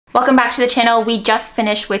Welcome back to the channel. We just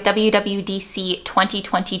finished with WWDC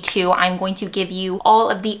 2022. I'm going to give you all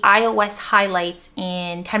of the iOS highlights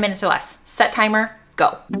in 10 minutes or less. Set timer,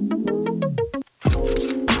 go.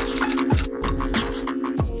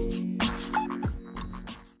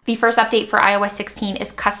 The first update for iOS 16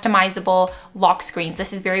 is customizable lock screens.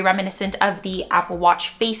 This is very reminiscent of the Apple Watch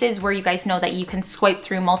faces, where you guys know that you can swipe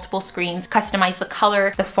through multiple screens, customize the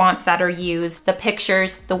color, the fonts that are used, the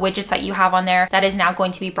pictures, the widgets that you have on there. That is now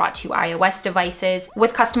going to be brought to iOS devices.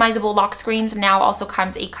 With customizable lock screens now also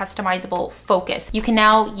comes a customizable focus. You can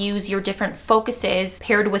now use your different focuses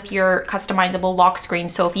paired with your customizable lock screen.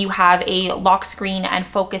 So if you have a lock screen and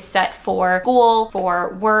focus set for school,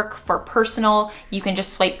 for work, for personal, you can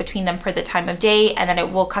just swipe between them per the time of day, and then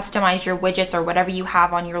it will customize your widgets or whatever you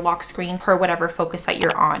have on your lock screen per whatever focus that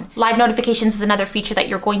you're on. Live notifications is another feature that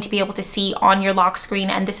you're going to be able to see on your lock screen,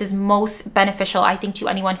 and this is most beneficial, I think, to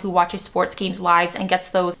anyone who watches sports games live and gets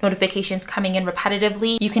those notifications coming in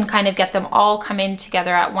repetitively. You can kind of get them all come in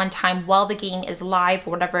together at one time while the game is live,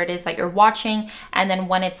 whatever it is that you're watching, and then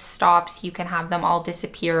when it stops, you can have them all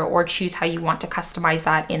disappear or choose how you want to customize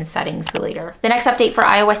that in settings later. The next update for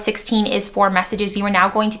iOS 16 is for messages. You are now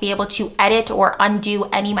going to be able to edit or undo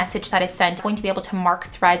any message that is sent. Going to be able to mark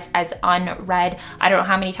threads as unread. I don't know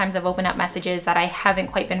how many times I've opened up messages that I haven't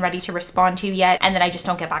quite been ready to respond to yet, and then I just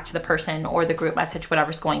don't get back to the person or the group message,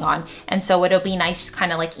 whatever's going on. And so it'll be nice,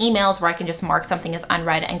 kind of like emails, where I can just mark something as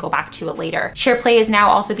unread and go back to it later. CarPlay is now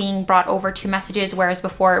also being brought over to messages, whereas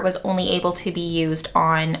before it was only able to be used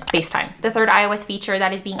on FaceTime. The third iOS feature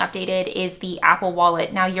that is being updated is the Apple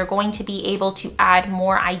Wallet. Now you're going to be able to add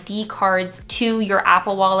more ID cards to your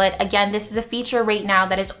Apple Wallet. Again, this is a feature right now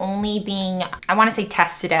that is only being, I want to say,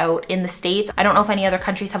 tested out in the States. I don't know if any other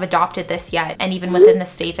countries have adopted this yet. And even within the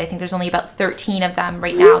States, I think there's only about 13 of them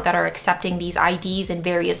right now that are accepting these IDs in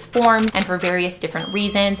various forms and for various different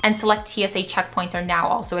reasons. And select TSA checkpoints are now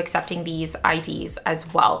also accepting these IDs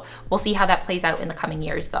as well. We'll see how that plays out in the coming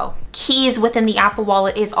years though. Keys within the Apple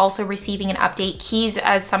Wallet is also receiving an update. Keys,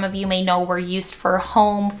 as some of you may know, were used for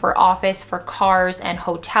home, for office, for cars, and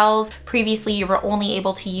hotels. Previously, you were only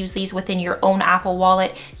able to use these within your own Apple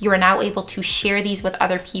Wallet. You are now able to share these with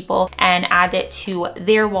other people and add it to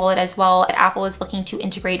their wallet as well. Apple is looking to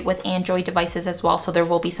integrate with Android devices as well, so there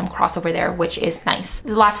will be some crossover there, which is nice.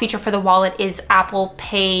 The last feature for the wallet is Apple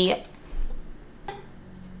Pay.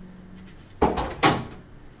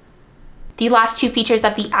 The last two features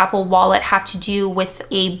of the Apple Wallet have to do with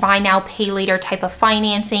a buy now, pay later type of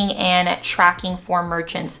financing and tracking for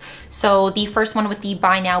merchants. So the first one with the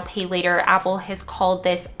buy now, pay later, Apple has called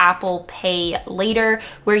this Apple Pay Later,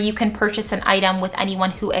 where you can purchase an item with anyone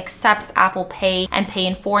who accepts Apple Pay and pay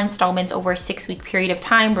in 4 installments over a 6-week period of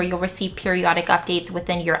time, where you'll receive periodic updates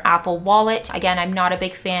within your Apple Wallet. Again, I'm not a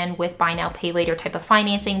big fan with buy now, pay later type of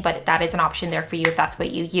financing, but that is an option there for you if that's what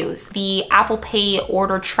you use. The Apple Pay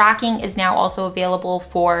order tracking is now also available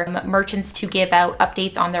for merchants to give out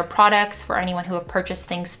updates on their products for anyone who have purchased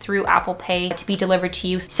things through Apple Pay to be delivered to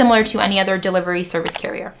you, similar to any other delivery service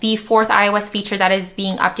carrier. The fourth iOS feature that is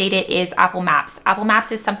being updated is Apple Maps. Apple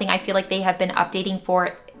Maps is something I feel like they have been updating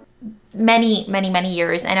for many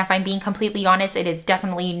years, and if I'm being completely honest, it is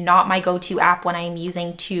definitely not my go-to app when I'm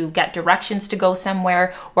using to get directions to go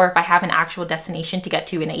somewhere, or if I have an actual destination to get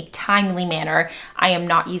to in a timely manner. I am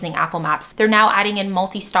not using Apple Maps. They're now adding in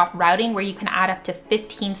multi-stop routing, where you can add up to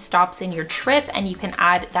 15 stops in your trip, and you can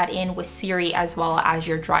add that in with Siri as well as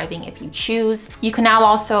you're driving if you choose. You can now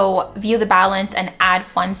also view the balance and add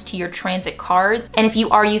funds to your transit cards, and if you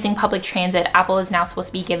are using public transit, Apple is now supposed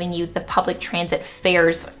to be giving you the public transit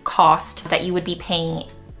fares cost that you would be paying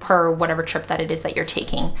per whatever trip that it is that you're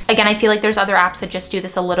taking. Again, I feel like there's other apps that just do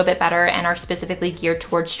this a little bit better and are specifically geared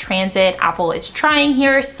towards transit. Apple is trying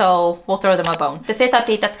here, so we'll throw them a bone. The fifth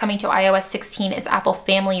update that's coming to iOS 16 is Apple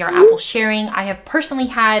Family or Apple Sharing. I have personally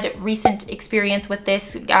had recent experience with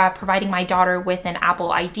this, providing my daughter with an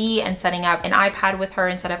Apple ID and setting up an iPad with her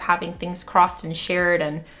instead of having things crossed and shared,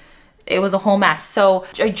 and it was a whole mess. So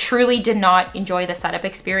I truly did not enjoy the setup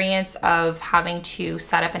experience of having to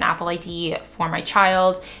set up an Apple ID for my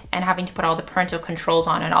child and having to put all the parental controls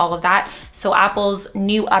on and all of that. So Apple's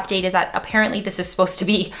new update is that apparently this is supposed to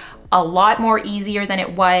be a lot more easier than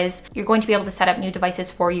it was. You're going to be able to set up new devices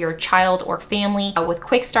for your child or family with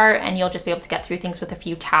Quick Start, and you'll just be able to get through things with a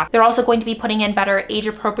few taps. They're also going to be putting in better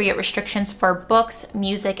age-appropriate restrictions for books,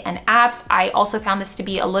 music, and apps. I also found this to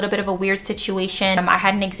be a little bit of a weird situation. I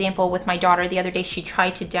had an example with my daughter the other day. She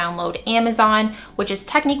tried to download Amazon, which is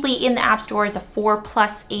technically in the App Store as a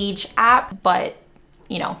 4+ age app, but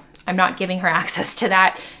you know, I'm not giving her access to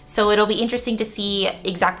that. So it'll be interesting to see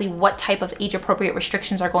exactly what type of age appropriate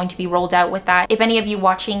restrictions are going to be rolled out with that. If any of you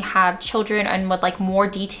watching have children and would like more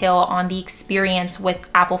detail on the experience with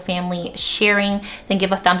Apple Family sharing, then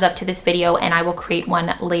give a thumbs up to this video and I will create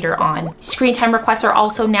one later on. Screen time requests are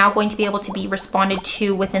also now going to be able to be responded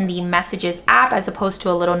to within the Messages app as opposed to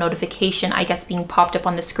a little notification, I guess, being popped up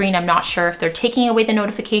on the screen. I'm not sure if they're taking away the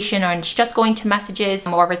notification or it's just going to Messages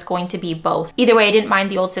or if it's going to be both. Either way, I didn't mind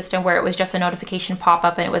the old system where it was just a notification pop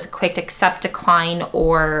up and it was a quick accept, decline,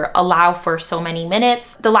 or allow for so many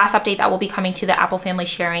minutes. The last update that will be coming to the Apple Family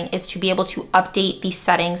sharing is to be able to update the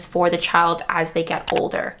settings for the child as they get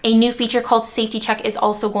older. A new feature called Safety Check is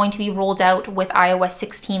also going to be rolled out with iOS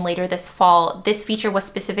 16 later this fall. This feature was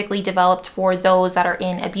specifically developed for those that are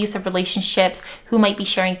in abusive relationships who might be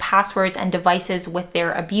sharing passwords and devices with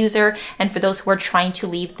their abuser, and for those who are trying to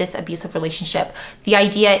leave this abusive relationship. The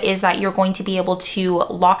idea is that you're going to be able to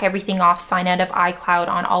lock everything off, sign out of iCloud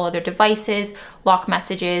on all other devices, lock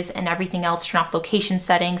messages and everything else, turn off location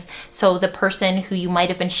settings, so the person who you might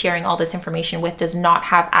have been sharing all this information with does not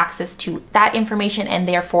have access to that information and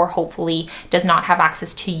therefore hopefully does not have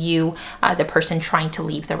access to you, the person trying to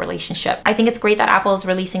leave the relationship. I think it's great that Apple is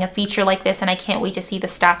releasing a feature like this, and I can't wait to see the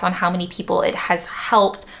stats on how many people it has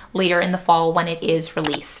helped later in the fall when it is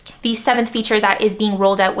released. The 7th feature that is being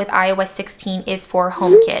rolled out with iOS 16 is for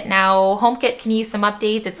HomeKit. Now, HomeKit can use some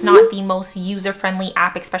updates. It's not the most user-friendly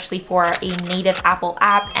app, especially for a native Apple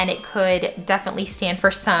app, and it could definitely stand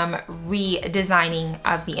for some redesigning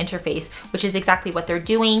of the interface, which is exactly what they're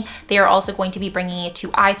doing. They are also going to be bringing it to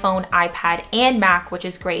iPhone, iPad, and Mac, which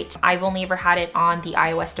is great. I've only ever had it on the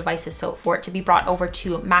iOS devices, so for it to be brought over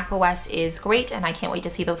to macOS is great, and I can't wait to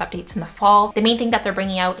see those updates in the fall. The main thing that they're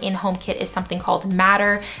bringing out in HomeKit is something called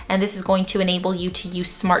Matter, and this is going to enable you to use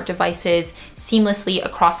smart devices seamlessly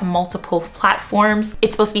across multiple platforms.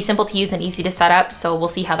 It's supposed to be simple to use and easy to set up, so we'll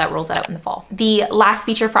see how that rolls out in the fall. The last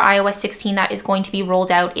feature for iOS 16 that is going to be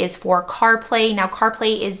rolled out is for CarPlay. Now,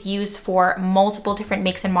 CarPlay is used for multiple different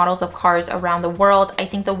makes and models of cars around the world. I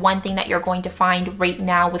think the one thing that you're going to find right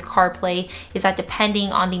now with CarPlay is that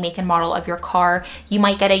depending on the make and model of your car, you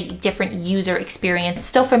might get a different user experience. It's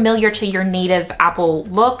still familiar to your native Apple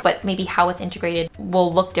look, but maybe how it's integrated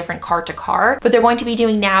will look different car to car. What they're going to be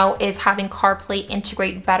doing now is having CarPlay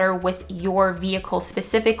integrate better with your vehicle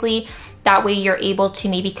specifically. That way you're able to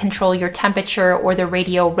maybe control your temperature or the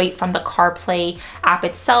radio right from the CarPlay app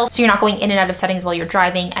itself, so you're not going in and out of settings while you're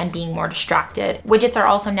driving and being more distracted. Widgets are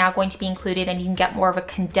also now going to be included, and you can get more of a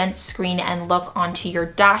condensed screen and look onto your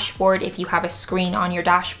dashboard if you have a screen on your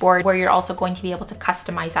dashboard, where you're also going to be able to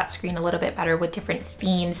customize that screen a little bit better with different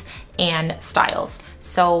themes and styles.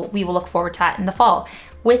 So we will look forward to that in the fall.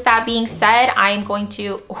 With that being said, I am going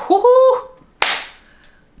to,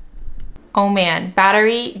 oh man,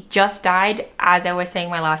 battery just died as I was saying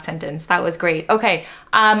my last sentence. That was great. Okay,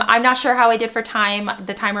 I'm not sure how I did for time.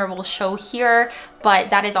 The timer will show here, but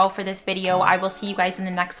that is all for this video. I will see you guys in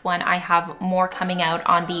the next one. I have more coming out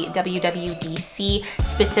on the WWDC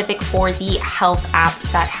specific for the health app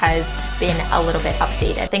that has been a little bit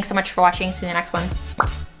updated. Thanks so much for watching. See you in the next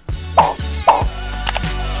one.